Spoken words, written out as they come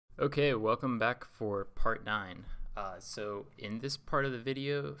Okay, welcome back for part 9. So in this part of the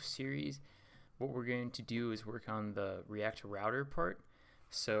video series, what we're going to do is work on the React router part.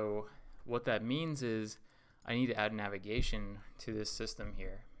 So what that means is I need to add navigation to this system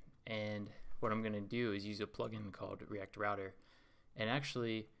here. And what I'm going to do is use a plugin called React Router. And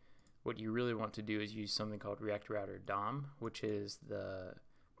actually, what you really want to do is use something called React Router DOM, which is the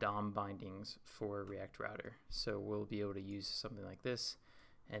DOM bindings for React Router. So we'll be able to use something like this,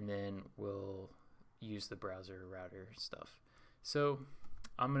 and then we'll use the browser router stuff. So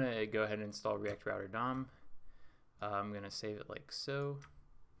I'm going to go ahead and install React Router DOM. I'm going to save it like so.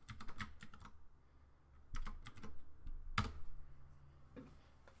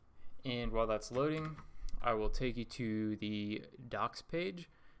 And while that's loading, I will take you to the docs page,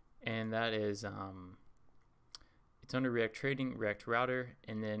 and that is it's under React Trading, React Router,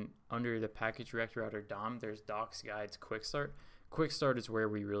 and then under the package React Router DOM, there's Docs, Guides, Quick Start. Quick Start is where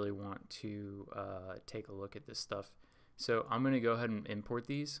we really want to take a look at this stuff. So I'm going to go ahead and import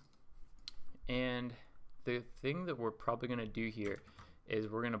these. And the thing that we're probably going to do here is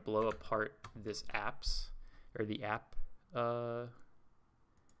we're going to blow apart this apps, or the app file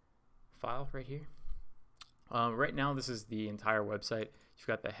right here. Right now this is the entire website. You've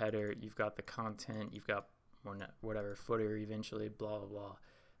got the header, you've got the content, you've got whatever footer eventually, blah blah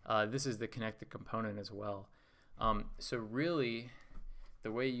blah. This is the connected component as well. So really,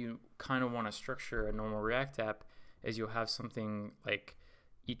 the way you kind of want to structure a normal React app is you'll have something like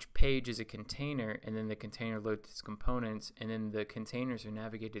each page is a container, and then the container loads its components, and then the containers are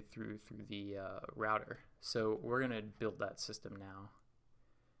navigated through the router. So we're going to build that system now.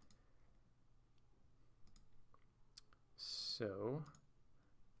 So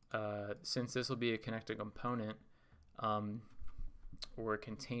since this will be a connected component, or a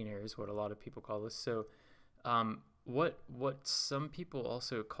container is what a lot of people call this. So what some people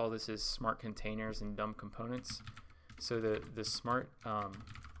also call this is smart containers and dumb components. So the smart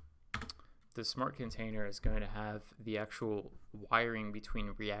container is going to have the actual wiring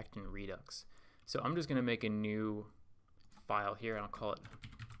between React and Redux. So I'm just going to make a new file here, and I'll call it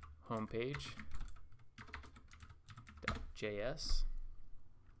homepage.js,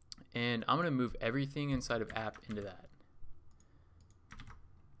 and I'm going to move everything inside of app into that.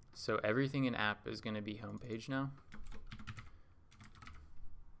 So everything in app is going to be homepage now,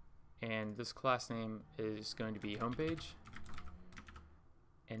 and this class name is going to be homepage.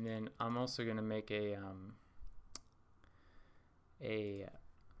 And then I'm also going to make a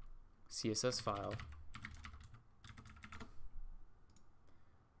CSS file.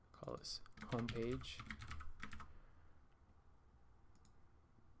 Call this homepage.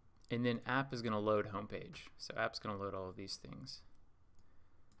 And then app is going to load homepage. So app's going to load all of these things.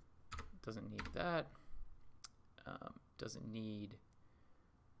 Doesn't need that. Doesn't need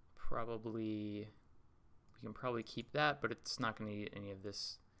we can probably keep that, but it's not going to need any of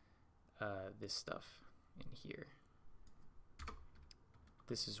this this stuff in here.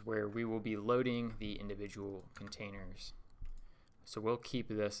 This is where we will be loading the individual containers. So we'll keep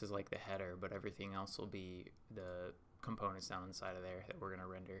this as like the header, but everything else will be the components down inside of there that we're going to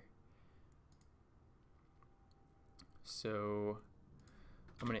render. So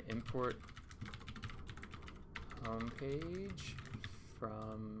I'm going to import homepage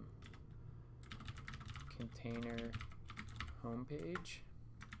from container homepage,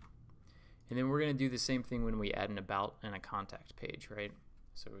 and then we're going to do the same thing when we add an about and a contact page, right?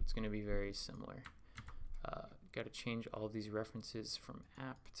 So it's going to be very similar. Got to change all of these references from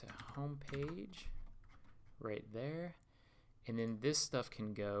app to homepage right there. And then this stuff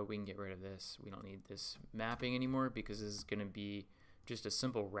can go, we can get rid of this. We don't need this mapping anymore because this is going to be just a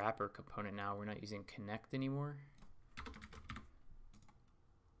simple wrapper component now. We're not using connect anymore.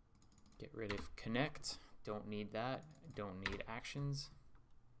 Get rid of connect, don't need that, don't need actions.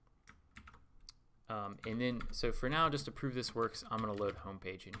 And then, so for now, just to prove this works, I'm going to load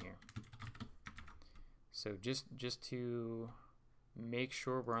homepage in here. So just to make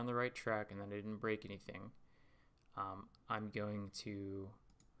sure we're on the right track and that I didn't break anything, I'm going to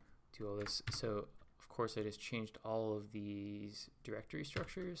do all this. So of course I just changed all of these directory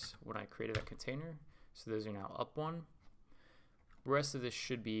structures when I created that container. So those are now up one. The rest of this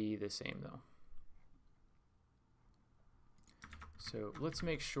should be the same though. So let's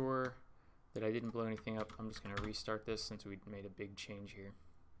make sure that I didn't blow anything up. I'm just going to restart this since we made a big change here.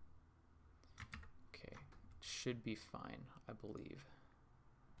 Okay, should be fine, I believe.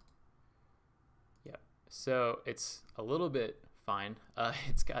 Yep. So it's a little bit fine.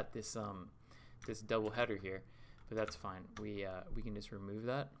 It's got this this double header here, but that's fine. We can just remove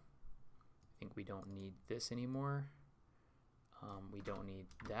that. I think we don't need this anymore. We don't need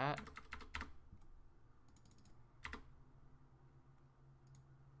that.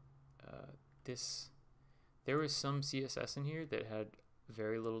 There was some CSS in here that had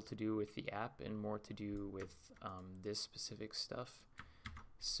very little to do with the app and more to do with this specific stuff.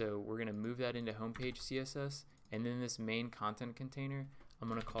 So we're going to move that into homepage CSS, and then this main content container, I'm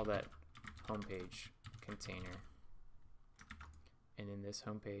going to call that homepage container. And then this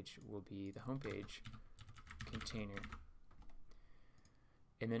homepage will be the homepage container.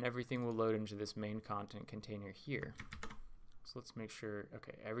 And then everything will load into this main content container here. So let's make sure,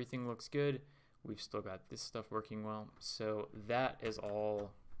 okay, everything looks good. We've still got this stuff working well. So that is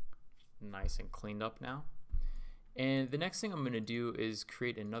all nice and cleaned up now. And the next thing I'm going to do is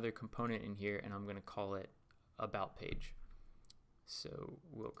create another component in here, and I'm going to call it about page. So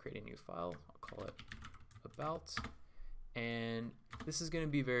we'll create a new file. I'll call it about. And this is going to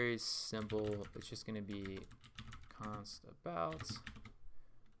be very simple. It's just going to be const about.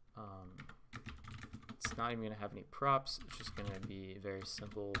 It's not even going to have any props. It's just going to be a very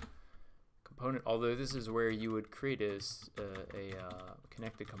simple component, although this is where you would create a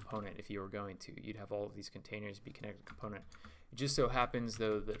connected component if you were going to. You'd have all of these containers be connected component. It just so happens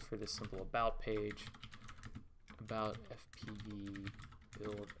though that for this simple about page, about fpd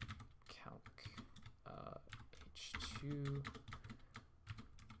build calc h2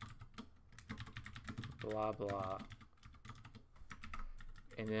 blah blah,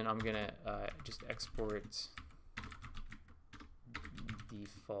 and then I'm gonna just export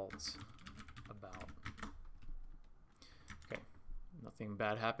default about. Okay, nothing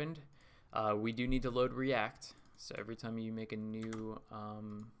bad happened. We do need to load React, so every time you make a new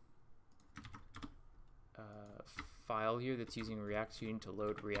file here that's using React, you need to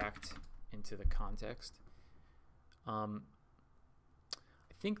load React into the context. I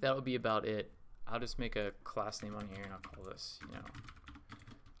think that'll be about it. I'll just make a class name on here and I'll call this, you know,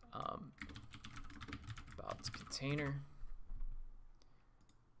 about container.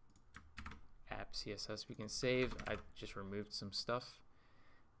 App CSS we can save. I just removed some stuff.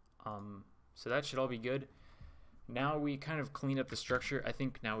 So that should all be good. Now we kind of cleaned up the structure. I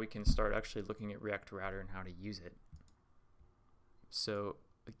think now we can start actually looking at React Router and how to use it. So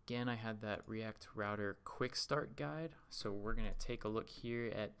again, I had that React Router quick start guide. So we're gonna take a look here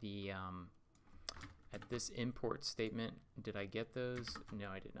at the at this import statement. Did I get those? No,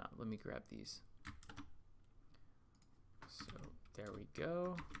 I did not. Let me grab these. So there we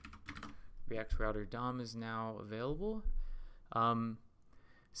go. React Router DOM is now available.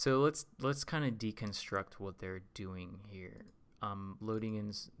 So let's kind of deconstruct what they're doing here. Loading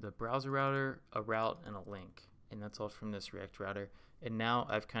in the browser router, a route, and a link, and that's all from this React Router. And now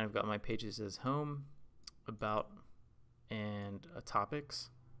I've kind of got my pages as home, about, and topics.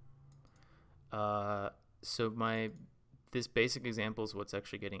 So this basic example is what's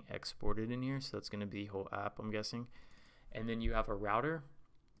actually getting exported in here. So that's going to be the whole app, I'm guessing. And then you have a router.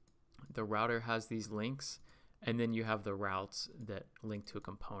 The router has these links, and then you have the routes that link to a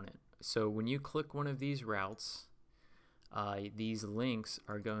component. So when you click one of these routes, these links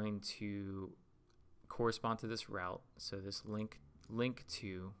are going to correspond to this route. So this link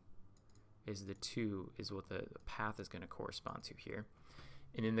to is what the path is going to correspond to here.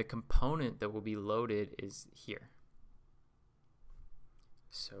 And then the component that will be loaded is here.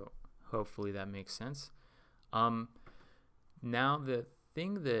 So hopefully that makes sense. Now the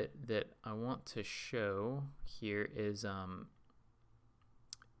thing that I want to show here is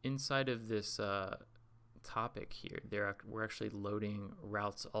inside of this topic here, we're actually loading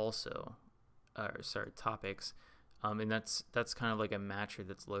routes also, topics, and that's kind of like a matcher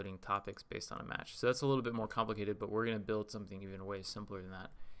that's loading topics based on a match. So that's a little bit more complicated, but we're going to build something even way simpler than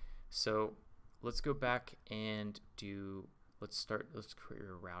that. So let's go back and let's create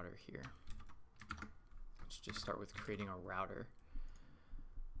a router here. Let's just start with creating a router.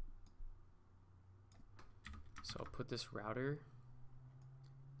 So I'll put this router,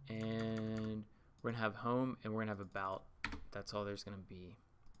 and we're gonna have home and we're gonna have about. That's all there's gonna be.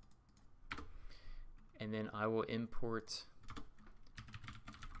 And then I will import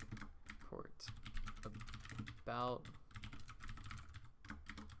about.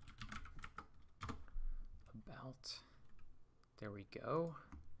 There we go.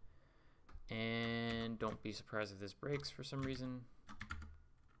 And don't be surprised if this breaks for some reason.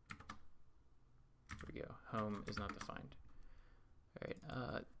 There we go. Home is not defined. All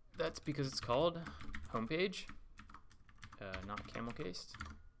right. That's because it's called homepage, not camel cased.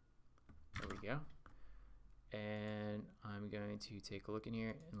 There we go. And I'm going to take a look in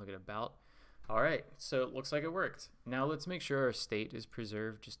here and look at about. All right, so it looks like it worked. Now let's make sure our state is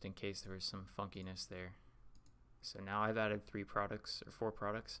preserved just in case there was some funkiness there. So now I've added 3 products or 4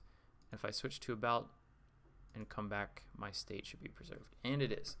 products. And if I switch to about and come back, my state should be preserved, and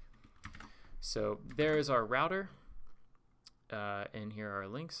it is. So there is our router, and here are our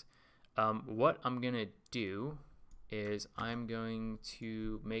links. What I'm gonna do is I'm going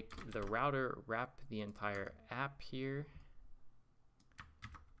to make the router wrap the entire app here,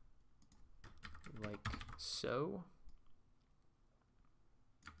 like so.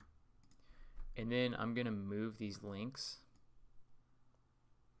 And then I'm gonna move these links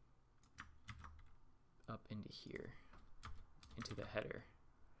up into here, into the header.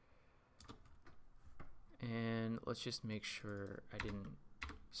 And let's just make sure I didn't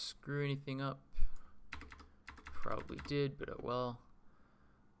screw anything up. Probably did, but oh well.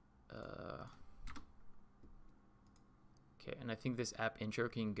 Okay, and I think this app intro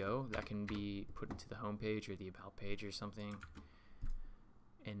can go. That can be put into the home page or the about page or something.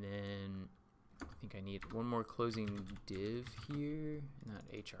 And then I think I need one more closing div here, and that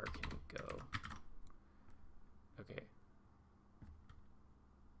HR can go. Okay.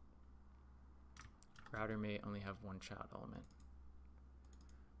 Router may only have one child element.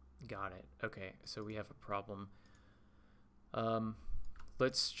 Got it. Okay, so we have a problem.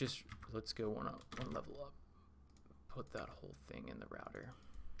 Let's go one level up. Put that whole thing in the router.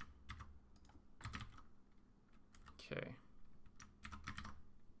 Okay.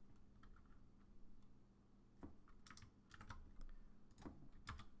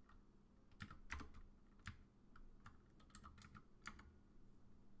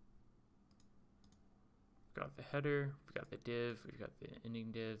 We've got the header, we've got the div, we've got the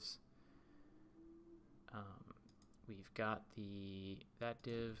ending divs. We've got that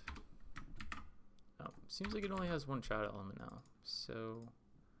div. Oh, seems like it only has one child element now. So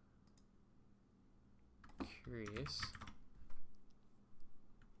curious.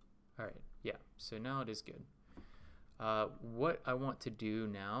 All right, yeah. So now it is good. What I want to do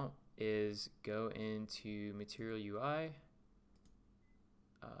now is go into Material UI.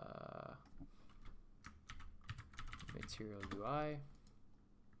 Material UI,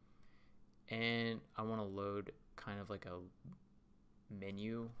 and I want to load kind of like a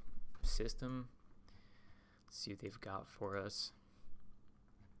menu system. Let's see what they've got for us.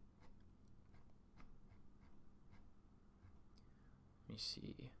 Let me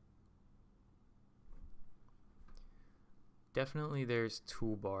see. Definitely there's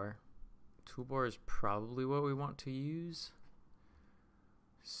toolbar. Toolbar is probably what we want to use.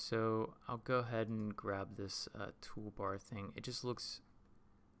 So I'll go ahead and grab this toolbar thing. It just looks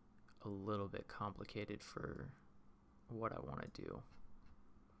a little bit complicated for what I want to do.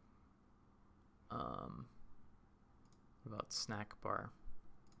 What about snack bar?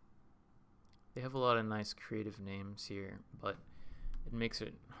 They have a lot of nice creative names here, but it makes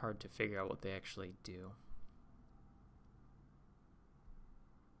it hard to figure out what they actually do.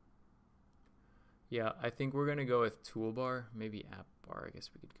 Yeah, I think we're gonna go with toolbar, maybe app bar. I guess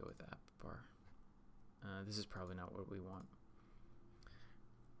we could go with app bar. This is probably not what we want.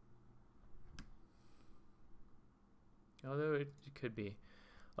 Although it could be.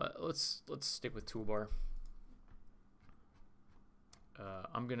 Let's stick with toolbar.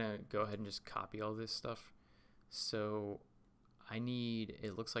 I'm gonna go ahead and just copy all this stuff. So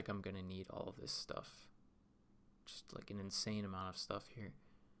it looks like I'm gonna need all of this stuff. Just like an insane amount of stuff here.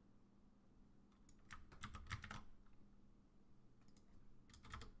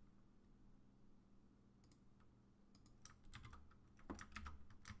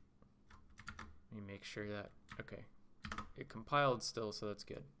 Let me make sure that, okay, it compiled still, so that's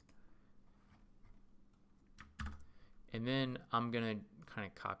good. And then I'm gonna kind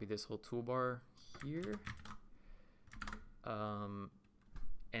of copy this whole toolbar here,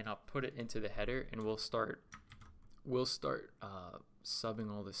 and I'll put it into the header, and we'll start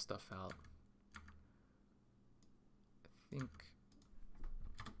subbing all this stuff out.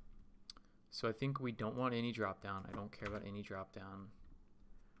 I think we don't want any drop down. I don't care about any drop down.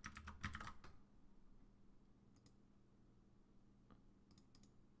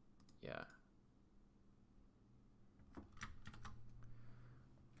 Yeah.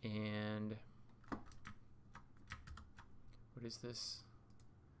 And what is this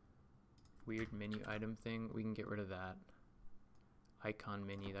weird menu item thing? We can get rid of that. Icon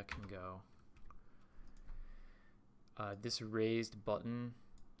menu, that can go. This raised button,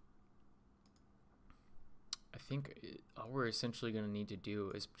 I think all we're essentially going to need to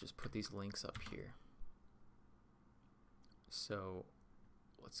do is just put these links up here. So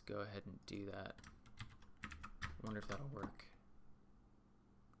let's go ahead and do that. I wonder if that'll work.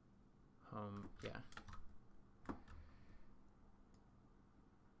 Yeah.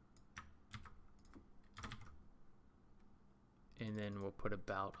 and then we'll put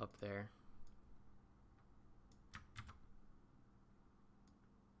about up there.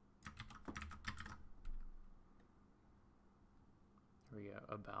 Here we go,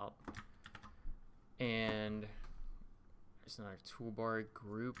 about. And there's another toolbar,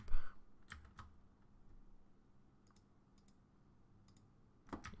 group.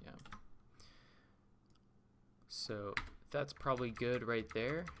 Yeah. So that's probably good right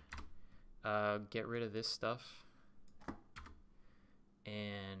there. Get rid of this stuff.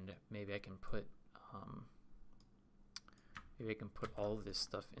 And maybe I can put all of this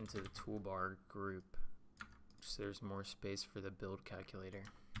stuff into the toolbar group, so there's more space for the build calculator.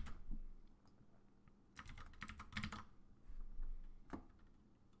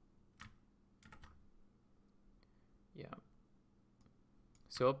 Yeah.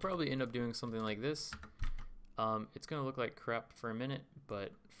 So I'll probably end up doing something like this. It's gonna look like crap for a minute,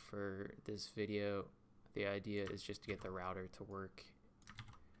 but for this video, the idea is just to get the router to work.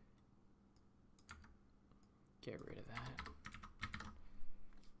 Get rid of that.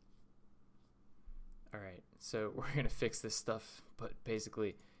 Alright, so we're gonna fix this stuff, but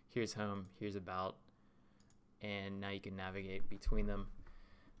basically here's home, here's about, and now you can navigate between them.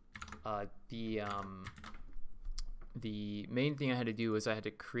 The main thing I had to do was I had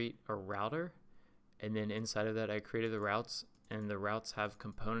to create a router, and then inside of that I created the routes, and the routes have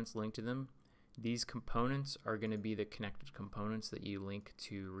components linked to them. These components are going to be the connected components that you link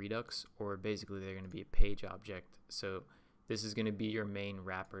to Redux, or basically they're going to be a page object. So this is going to be your main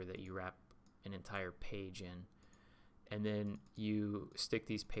wrapper that you wrap an entire page in, and then you stick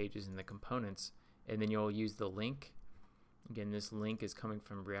these pages in the components, and then you'll use the link. Again, this link is coming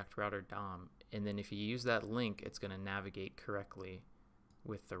from React Router DOM, and then if you use that link, it's going to navigate correctly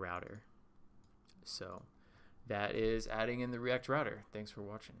with the router. So that is adding in the React Router. Thanks for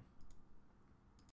watching.